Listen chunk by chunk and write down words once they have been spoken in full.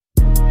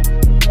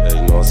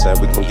saying?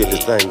 We gon' get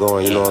this thing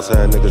going, you know what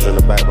I'm saying? Niggas in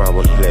the background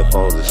wanna play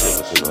phones and shit,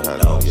 but you know how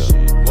to do,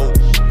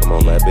 yeah. Come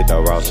on, man, big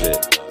dog raw shit.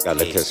 Got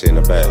that shit in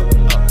the back.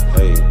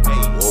 Hey,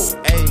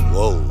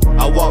 whoa.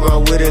 I walk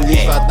around with at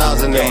least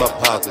 5,000 in my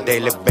pocket.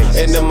 Daily basis.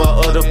 And in my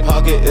other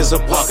pocket is a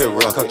pocket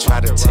rocket.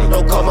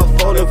 Don't call my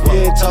phone if you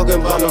ain't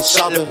talking about no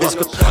shopping.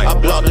 I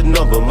block the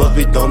number, must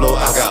be don't know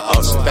I got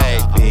awesome.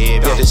 Yeah,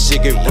 the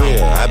shit get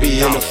real, I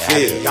be in the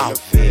field.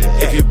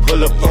 If you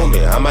pull up on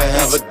me, I might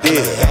have a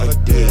deal.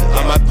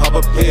 I might pop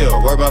a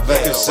pill, work my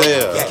vacuum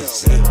sale.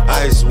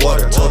 Ice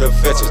water, told her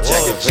fetch a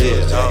jacket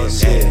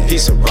pill.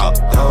 Piece of rock,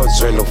 I don't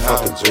drink no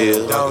fucking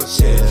pill.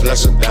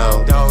 Flushing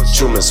down,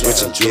 Truman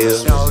switching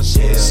gears.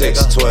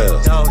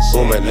 612,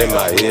 booming in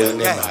my ear.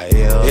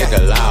 Hit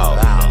the loud,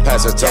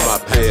 pass it to my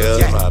pill.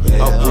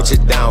 I'll put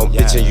it down,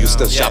 bitch, and you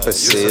still shopping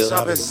still.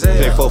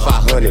 Play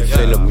 4-500,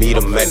 finna meet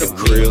him at the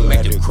crib.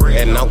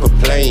 And I'm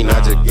complain,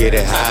 I just get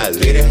it high,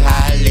 live.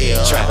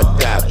 Trap or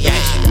die,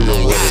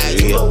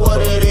 bitch, you know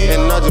what it is.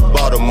 And I just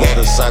bought a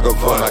motorcycle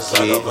for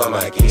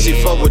my kid. She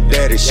fuck with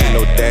daddy, she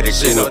know daddy,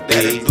 she know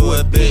daddy.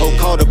 Oh,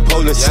 call the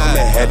police, on me,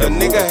 had a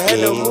nigga had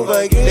to move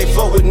again. They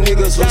fuck with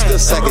niggas who still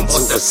second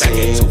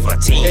 2 for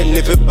 10. And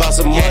if it bout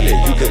some money,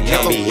 you can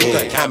count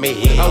me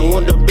in. I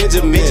want the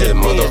Benjamin,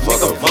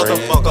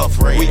 motherfucker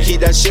friend. We keep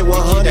that shit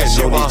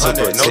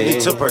 100, no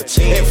need to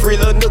pretend. And free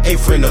little nookie,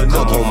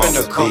 come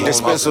home.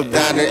 Expensive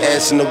dining,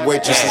 ass in the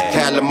waitress is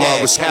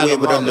Calamar with squid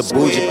with on the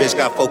bougie bitch.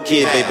 Got 4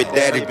 kids, baby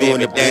daddy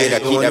doing the bid. I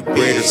keep that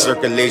bread in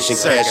circulation,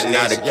 cashing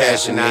out and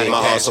cashing in.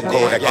 My heart so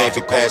cold, I can't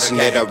be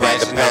passionate. I ride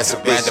the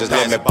passive bitches,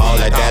 let me ball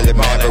like Dallas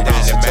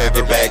Mavericks.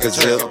 Turkey bag of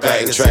zip,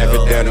 cutting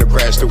traffic down the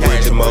crash the way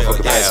the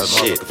motherfucker pass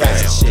shit.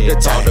 They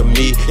talk to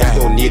me, you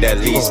gon' need at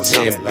least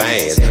 10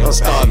 bands. I'm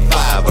starting 5,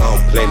 I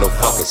don't play no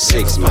fucking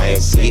 6, man.